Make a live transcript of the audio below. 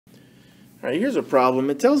All right, here's a problem.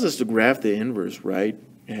 It tells us to graph the inverse, right?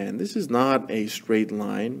 And this is not a straight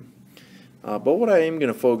line. But what I am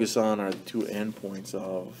going to focus on are the two endpoints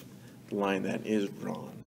of the line that is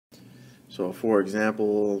drawn. So for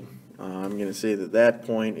example, I'm going to say that that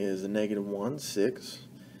point is a negative 1, 6.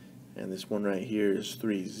 And this one right here is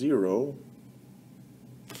 3, 0.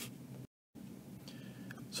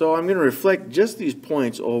 So I'm going to reflect just these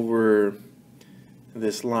points over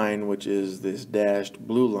this line, which is this dashed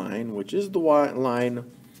blue line, which is the line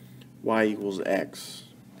y equals x.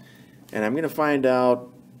 And I'm going to find out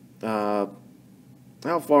how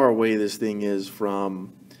far away this thing is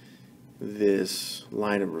from this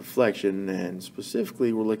line of reflection, and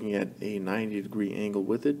specifically we're looking at a 90-degree angle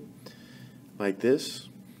with it, like this.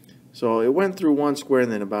 So it went through one square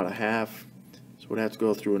and then about a half, so we'd have to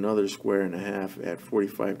go through another square and a half at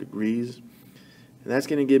 45 degrees. And that's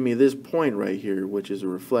going to give me this point right here, which is a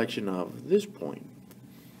reflection of this point.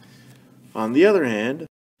 On the other hand,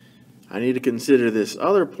 I need to consider this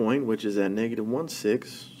other point, which is at negative 1,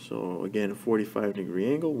 6. So again,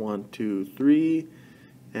 45-degree angle, 1, 2, 3,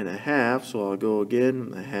 and a half. So I'll go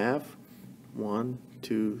again, a half, 1,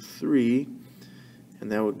 2, 3,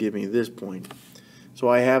 and that would give me this point. So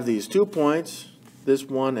I have these 2 points, this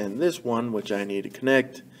one and this one, which I need to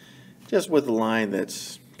connect just with a line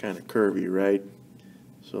that's kind of curvy, right?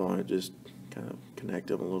 So I just kind of connect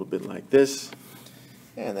them a little bit like this,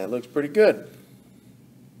 and that looks pretty good.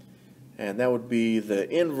 And that would be the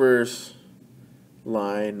inverse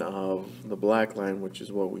line of the black line, which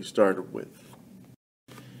is what we started with.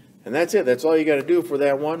 And that's it. That's all you got to do for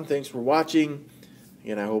that one. Thanks for watching,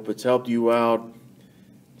 and I hope it's helped you out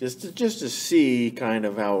just to see kind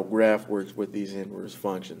of how a graph works with these inverse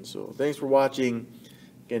functions. So thanks for watching.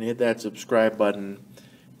 Again, hit that subscribe button.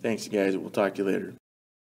 Thanks, guys. We'll talk to you later.